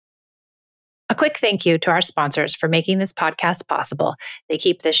quick thank you to our sponsors for making this podcast possible. They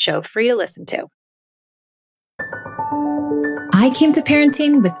keep this show free to listen to. I came to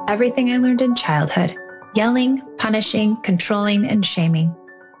parenting with everything I learned in childhood: yelling, punishing, controlling, and shaming.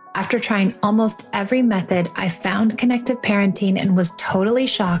 After trying almost every method, I found connected parenting and was totally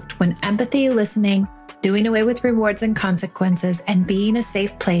shocked when empathy, listening, doing away with rewards and consequences, and being a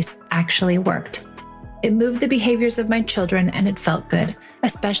safe place actually worked. It moved the behaviors of my children and it felt good,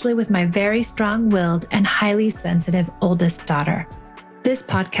 especially with my very strong-willed and highly sensitive oldest daughter. This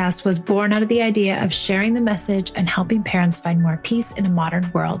podcast was born out of the idea of sharing the message and helping parents find more peace in a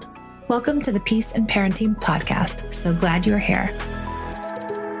modern world. Welcome to the Peace in Parenting Podcast. So glad you're here.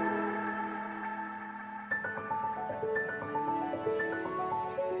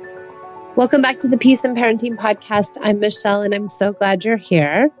 Welcome back to the Peace in Parenting Podcast. I'm Michelle, and I'm so glad you're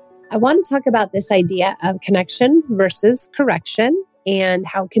here. I want to talk about this idea of connection versus correction and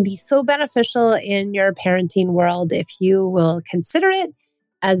how it can be so beneficial in your parenting world. If you will consider it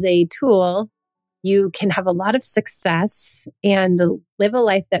as a tool, you can have a lot of success and live a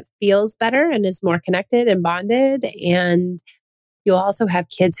life that feels better and is more connected and bonded. And you'll also have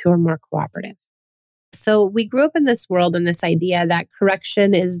kids who are more cooperative. So we grew up in this world and this idea that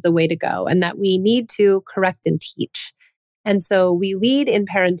correction is the way to go and that we need to correct and teach. And so we lead in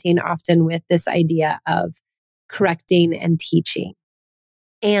parenting often with this idea of correcting and teaching.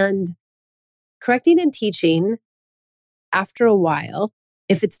 And correcting and teaching, after a while,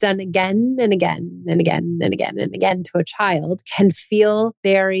 if it's done again and again and again and again and again to a child, can feel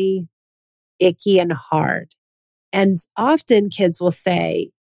very icky and hard. And often kids will say,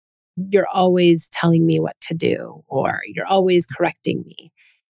 "You're always telling me what to do," or "You're always correcting me."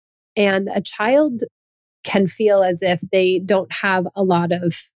 And a child can feel as if they don't have a lot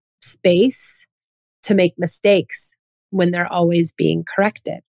of space to make mistakes when they're always being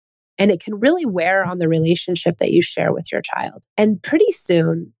corrected. And it can really wear on the relationship that you share with your child. And pretty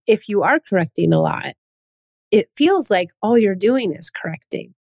soon, if you are correcting a lot, it feels like all you're doing is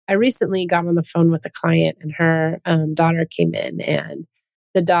correcting. I recently got on the phone with a client and her daughter came in and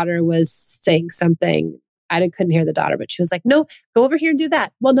the daughter was saying something. I couldn't hear the daughter, but she was like, "No, go over here and do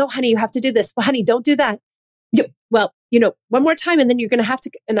that." "Well, no, honey, you have to do this." "Well, honey, don't do that." "Well, one more time and then you're going to have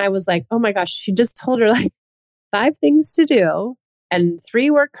to." And I was like, oh my gosh, she just told her like 5 things to do and 3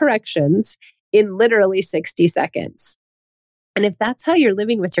 were corrections in literally 60 seconds. And if that's how you're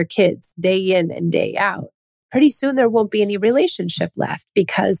living with your kids day in and day out, pretty soon there won't be any relationship left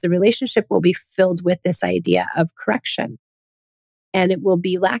because the relationship will be filled with this idea of correction. And it will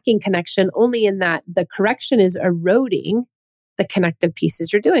be lacking connection only in that the correction is eroding the connective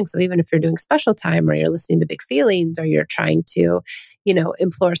pieces you're doing. So even if you're doing special time or you're listening to big feelings or you're trying to,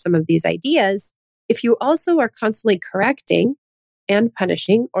 implore some of these ideas, if you also are constantly correcting and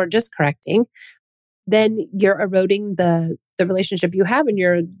punishing or just correcting, then you're eroding the relationship you have and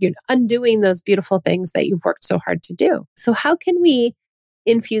you're undoing those beautiful things that you've worked so hard to do. So how can we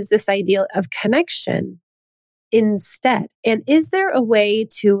infuse this idea of connection instead? And is there a way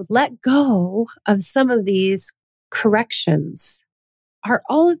to let go of some of these corrections? Are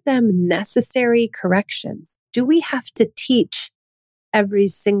all of them necessary corrections? Do we have to teach every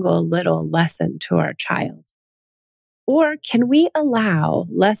single little lesson to our child? Or can we allow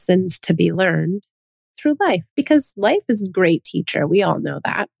lessons to be learned through life? Because life is a great teacher. We all know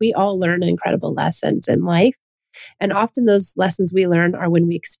that. We all learn incredible lessons in life. And often those lessons we learn are when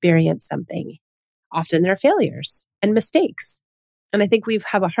we experience something. Often they're failures and mistakes. And I think we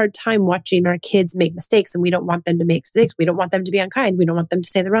have a hard time watching our kids make mistakes and we don't want them to make mistakes. We don't want them to be unkind. We don't want them to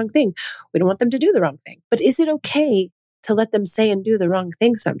say the wrong thing. We don't want them to do the wrong thing. But is it okay to let them say and do the wrong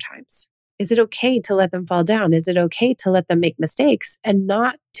thing sometimes? Is it okay to let them fall down? Is it okay to let them make mistakes and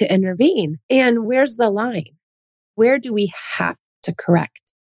not to intervene? And where's the line? Where do we have to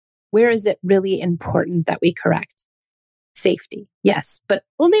correct? Where is it really important that we correct? Safety, yes, but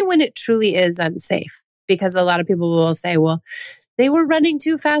only when it truly is unsafe. Because a lot of people will say, well, they were running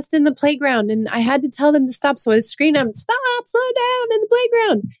too fast in the playground and I had to tell them to stop. So I was screaming at them, "Stop, slow down in the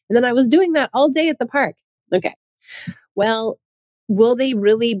playground." And then I was doing that all day at the park. Okay. Well, will they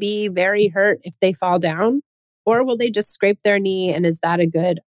really be very hurt if they fall down? Or will they just scrape their knee? And is that a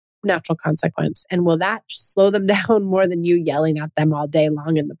good natural consequence? And will that slow them down more than you yelling at them all day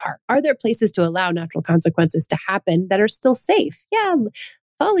long in the park? Are there places to allow natural consequences to happen that are still safe? Yeah,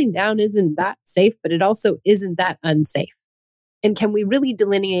 falling down isn't that safe, but it also isn't that unsafe. And can we really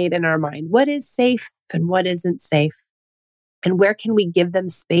delineate in our mind what is safe and what isn't safe? And where can we give them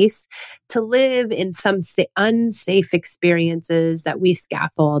space to live in some unsafe experiences that we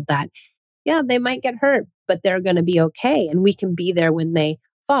scaffold that, yeah, they might get hurt, but they're going to be okay. And we can be there when they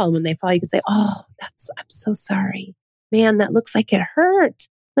fall. And when they fall, you can say, oh, I'm so sorry. Man, that looks like it hurt.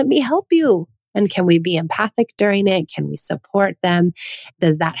 Let me help you. And can we be empathic during it? Can we support them?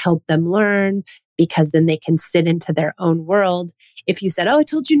 Does that help them learn? Because then they can sit into their own world. If you said, oh, I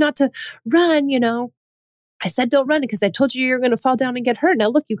told you not to run, I said, don't run because I told you you're going to fall down and get hurt. Now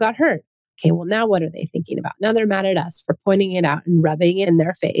look, you got hurt. Okay, well, now what are they thinking about? Now they're mad at us for pointing it out and rubbing it in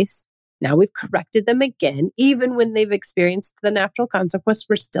their face. Now we've corrected them again. Even when they've experienced the natural consequence,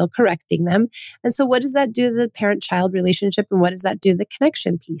 we're still correcting them. And so what does that do to the parent-child relationship? And what does that do to the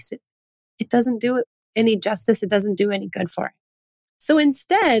connection piece? It doesn't do it any justice. It doesn't do any good for it. So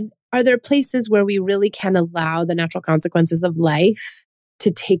instead, are there places where we really can allow the natural consequences of life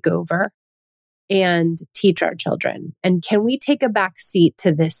to take over and teach our children? And can we take a back seat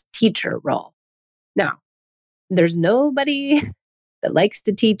to this teacher role? Now, there's nobody that likes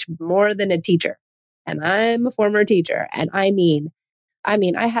to teach more than a teacher. And I'm a former teacher. And I mean,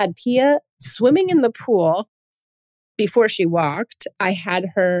 I had Pia swimming in the pool before she walked. I had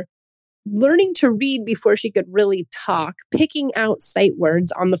her learning to read before she could really talk, picking out sight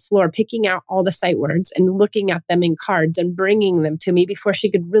words on the floor, picking out all the sight words and looking at them in cards and bringing them to me before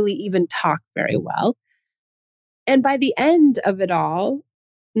she could really even talk very well. And by the end of it all,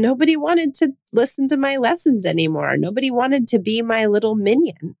 nobody wanted to listen to my lessons anymore. Nobody wanted to be my little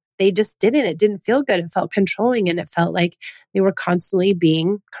minion. They just didn't. It didn't feel good. It felt controlling and it felt like they were constantly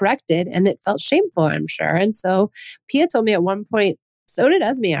being corrected and it felt shameful, I'm sure. And so Pia told me at one point, so did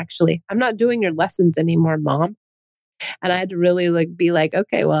Esme, actually, I'm not doing your lessons anymore, Mom. And I had to really be like,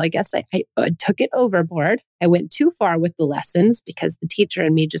 okay, well, I guess I took it overboard. I went too far with the lessons because the teacher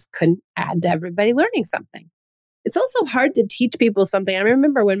and me just couldn't add to everybody learning something. It's also hard to teach people something. I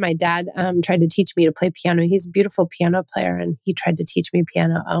remember when my dad tried to teach me to play piano. He's a beautiful piano player and he tried to teach me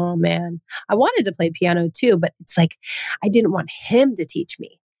piano. Oh man, I wanted to play piano too, but it's like, I didn't want him to teach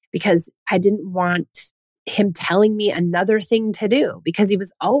me because I didn't want him telling me another thing to do because he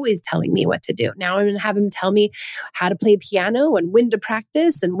was always telling me what to do. Now I'm going to have him tell me how to play piano and when to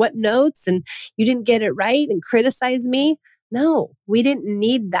practice and what notes and you didn't get it right and criticize me. No, we didn't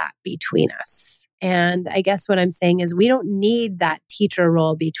need that between us. And I guess what I'm saying is we don't need that teacher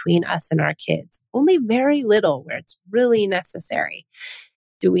role between us and our kids. Only very little where it's really necessary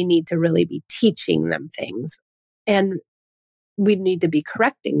do we need to really be teaching them things. And we need to be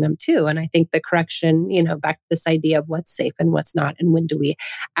correcting them too. And I think the correction, back to this idea of what's safe and what's not, and when do we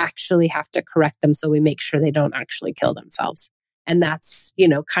actually have to correct them so we make sure they don't actually kill themselves. And that's,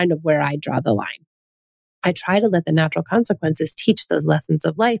 kind of where I draw the line. I try to let the natural consequences teach those lessons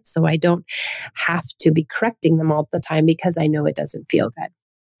of life so I don't have to be correcting them all the time because I know it doesn't feel good.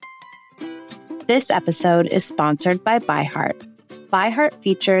 This episode is sponsored by ByHeart. ByHeart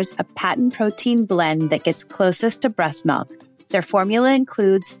features a patent protein blend that gets closest to breast milk. Their formula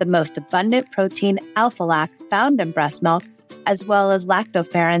includes the most abundant protein, alpha-lac, found in breast milk, as well as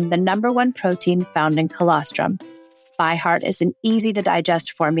lactoferrin, the number one protein found in colostrum. ByHeart is an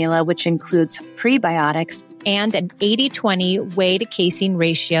easy-to-digest formula which includes prebiotics and an 80-20 whey to casein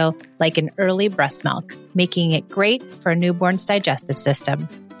ratio like in early breast milk, making it great for a newborn's digestive system.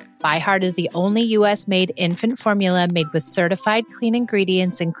 ByHeart is the only U.S.-made infant formula made with certified clean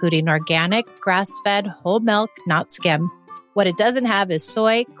ingredients, including organic, grass-fed, whole milk, not skim. What it doesn't have is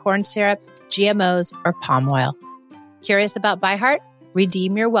soy, corn syrup, GMOs, or palm oil. Curious about ByHeart?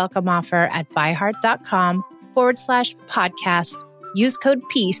 Redeem your welcome offer at byheart.com/podcast. Use code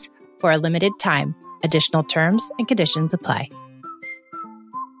PEACE for a limited time. Additional terms and conditions apply.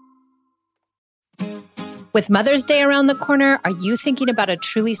 With Mother's Day around the corner, are you thinking about a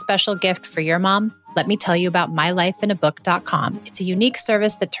truly special gift for your mom? Let me tell you about mylifeinabook.com. It's a unique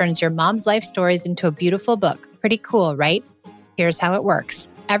service that turns your mom's life stories into a beautiful book. Pretty cool, right? Here's how it works.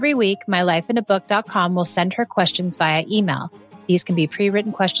 Every week, mylifeinabook.com will send her questions via email. These can be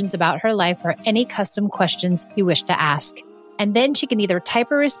pre-written questions about her life or any custom questions you wish to ask. And then she can either type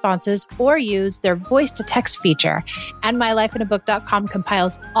her responses or use their voice-to-text feature. And mylifeinabook.com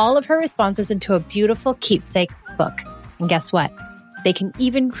compiles all of her responses into a beautiful keepsake book. And guess what? They can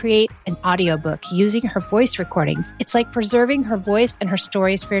even create an audiobook using her voice recordings. It's like preserving her voice and her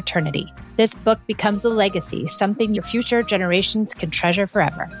stories for eternity. This book becomes a legacy, something your future generations can treasure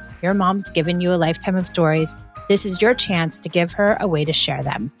forever. Your mom's given you a lifetime of stories. This is your chance to give her a way to share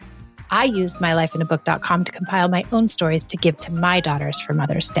them. I used mylifeinabook.com to compile my own stories to give to my daughters for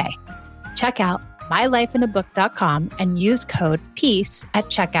Mother's Day. Check out mylifeinabook.com and use code PEACE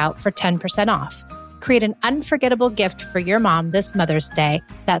at checkout for 10% off. Create an unforgettable gift for your mom this Mother's Day.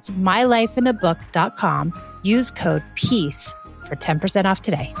 That's mylifeinabook.com. Use code PEACE for 10% off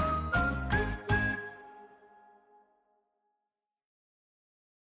today.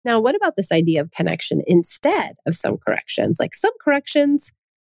 Now, what about this idea of connection instead of some corrections? Like some corrections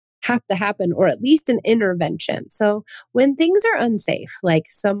have to happen, or at least an intervention. So when things are unsafe, like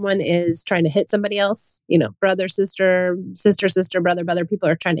someone is trying to hit somebody else, brother, sister, sister, brother, people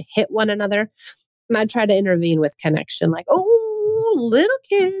are trying to hit one another. And I try to intervene with connection, like, oh, little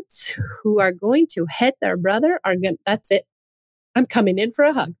kids who are going to hit their brother that's it. I'm coming in for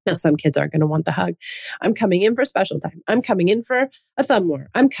a hug. Now, some kids aren't going to want the hug. I'm coming in for special time. I'm coming in for a thumb war.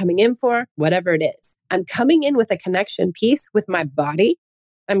 I'm coming in for whatever it is. I'm coming in with a connection piece with my body.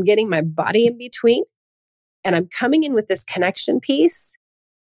 I'm getting my body in between. And I'm coming in with this connection piece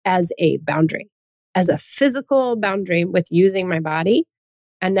as a boundary, as a physical boundary with using my body.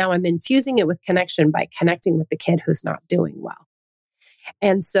 And now I'm infusing it with connection by connecting with the kid who's not doing well.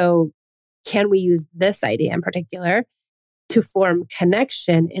 And so can we use this idea in particular to form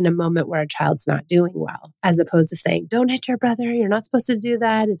connection in a moment where a child's not doing well, as opposed to saying, don't hit your brother. You're not supposed to do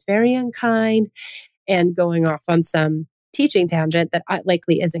that. It's very unkind. And going off on some teaching tangent that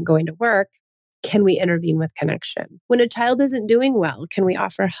likely isn't going to work. Can we intervene with connection? When a child isn't doing well, can we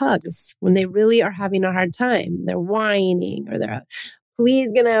offer hugs? When they really are having a hard time, they're whining or they're,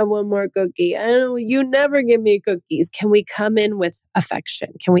 please gonna have one more cookie. Oh, you never give me cookies. Can we come in with affection?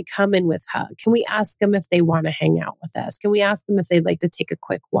 Can we come in with hug? Can we ask them if they want to hang out with us? Can we ask them if they'd like to take a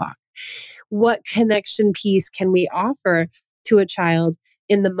quick walk? What connection piece can we offer to a child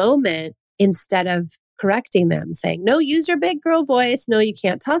in the moment instead of correcting them, saying, no, use your big girl voice. No, you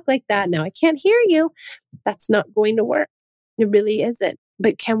can't talk like that. Now I can't hear you. That's not going to work. It really isn't.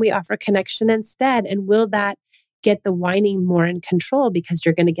 But can we offer connection instead? And will that get the whining more in control, because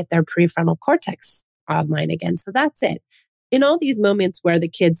you're going to get their prefrontal cortex online again? So that's it. In all these moments where the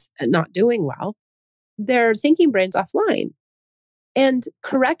kid's not doing well, their thinking brain's offline. And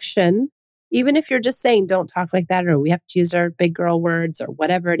correction, even if you're just saying, don't talk like that, or we have to use our big girl words or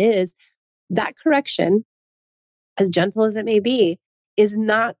whatever it is, that correction, as gentle as it may be, is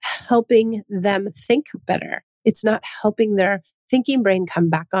not helping them think better. It's not helping their thinking brain come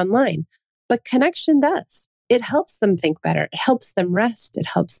back online. But connection does. It helps them think better. It helps them rest. It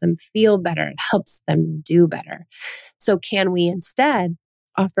helps them feel better. It helps them do better. So can we instead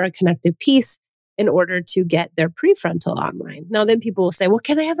offer a connective piece in order to get their prefrontal online? Now, then people will say, well,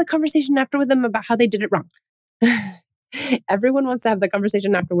 can I have the conversation after with them about how they did it wrong? Everyone wants to have the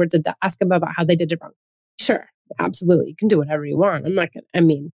conversation afterwards to ask them about how they did it wrong. Sure, absolutely. You can do whatever you want.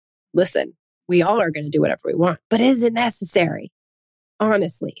 Listen, we all are going to do whatever we want. But is it necessary?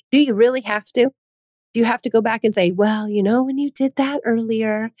 Honestly, do you really have to? Do you have to go back and say, well, when you did that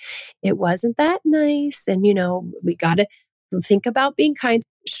earlier, it wasn't that nice. And, we got to think about being kind.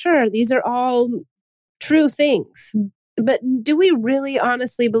 Sure, these are all true things. But do we really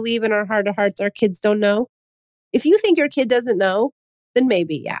honestly believe in our heart of hearts our kids don't know? If you think your kid doesn't know, then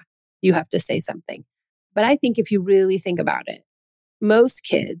maybe, you have to say something. But I think if you really think about it, most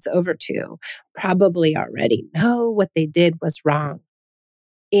kids over 2 probably already know what they did was wrong.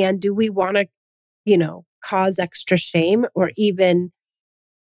 And do we want to, cause extra shame, or even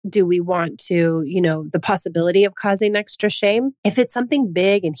do we want to, the possibility of causing extra shame? If it's something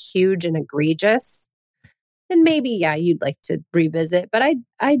big and huge and egregious, then maybe, you'd like to revisit, but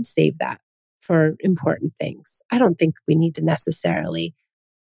I'd save that for important things. I don't think we need to necessarily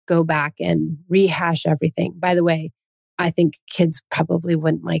go back and rehash everything. By the way, I think kids probably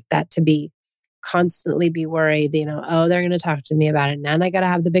wouldn't like that, to constantly be worried, oh, they're going to talk to me about it. And then I got to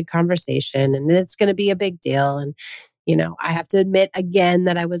have the big conversation and it's going to be a big deal. And, I have to admit again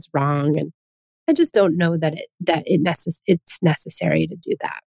that I was wrong. And I just don't know that it's necessary to do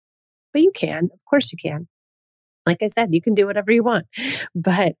that. But you can, of course you can. Like I said, you can do whatever you want,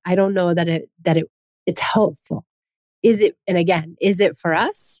 but I don't know that it's helpful. Is it for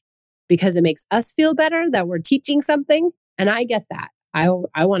us because it makes us feel better that we're teaching something? And I get that. I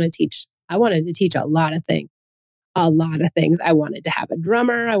wanted to teach a lot of things. I wanted to have a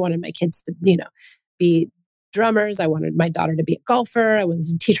drummer. I wanted my kids to, be drummers. I wanted my daughter to be a golfer. I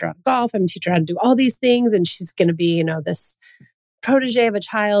was a teacher how to golf. I'm a teacher how to do all these things. And she's going to be, this protege of a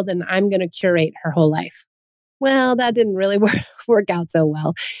child, and I'm going to curate her whole life. Well, that didn't really work out so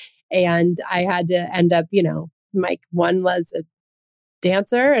well. And I had to end up, one was a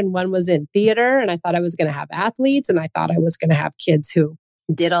dancer and one was in theater. And I thought I was going to have athletes, and I thought I was going to have kids who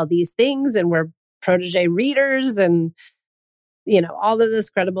did all these things and were protege readers and, all of this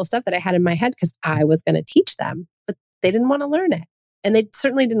credible stuff that I had in my head because I was going to teach them, but they didn't want to learn it. And they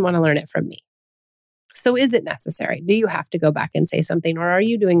certainly didn't want to learn it from me. So is it necessary? Do you have to go back and say something, or are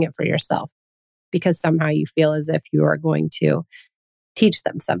you doing it for yourself because somehow you feel as if you are going to teach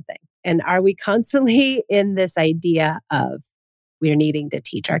them something? And are we constantly in this idea of we're needing to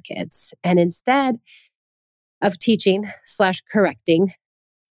teach our kids. And instead of teaching/correcting,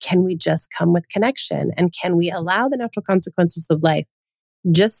 can we just come with connection? And can we allow the natural consequences of life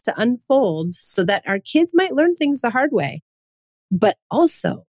just to unfold so that our kids might learn things the hard way? But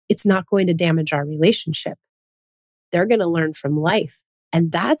also, it's not going to damage our relationship. They're going to learn from life.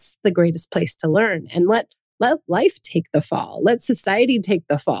 And that's the greatest place to learn. And let life take the fall. Let society take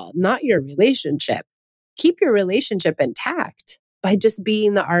the fall, not your relationship. Keep your relationship intact by just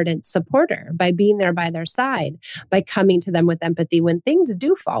being the ardent supporter, by being there by their side, by coming to them with empathy when things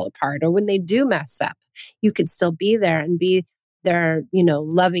do fall apart or when they do mess up. You could still be there and be their,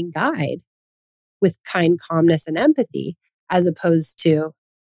 loving guide with kind calmness and empathy, as opposed to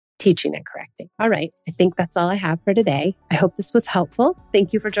teaching and correcting. All right. I think that's all I have for today. I hope this was helpful.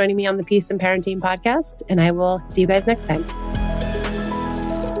 Thank you for joining me on the Peace in Parenting podcast, and I will see you guys next time.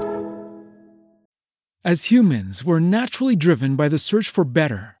 As humans, we're naturally driven by the search for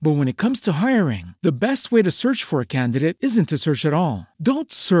better. But when it comes to hiring, the best way to search for a candidate isn't to search at all.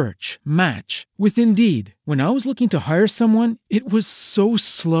 Don't search, match with Indeed. When I was looking to hire someone, it was so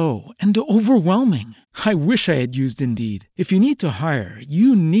slow and overwhelming. I wish I had used Indeed. If you need to hire,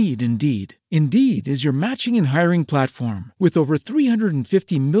 you need Indeed. Indeed is your matching and hiring platform with over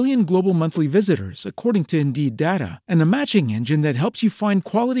 350 million global monthly visitors, according to Indeed data, and a matching engine that helps you find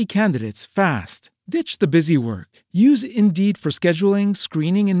quality candidates fast. Ditch the busy work. Use Indeed for scheduling,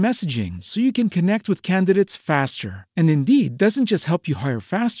 screening, and messaging so you can connect with candidates faster. And Indeed doesn't just help you hire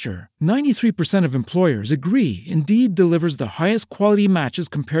faster. 93% of employers agree Indeed delivers the highest quality matches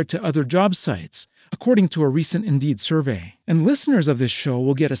compared to other job sites, according to a recent Indeed survey. And listeners of this show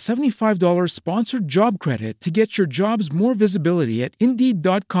will get a $75 sponsored job credit to get your jobs more visibility at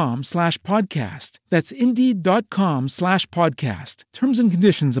Indeed.com/podcast. That's Indeed.com/podcast. Terms and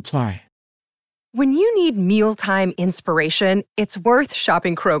conditions apply. When you need mealtime inspiration, it's worth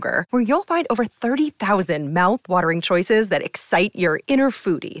shopping Kroger, where you'll find over 30,000 mouth-watering choices that excite your inner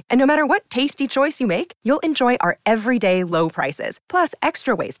foodie. And no matter what tasty choice you make, you'll enjoy our everyday low prices, plus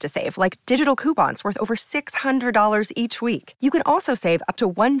extra ways to save, like digital coupons worth over $600 each week. You can also save up to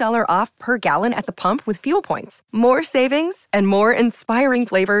 $1 off per gallon at the pump with fuel points. More savings and more inspiring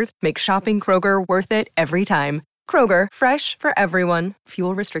flavors make shopping Kroger worth it every time. Kroger, fresh for everyone.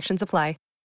 Fuel restrictions apply.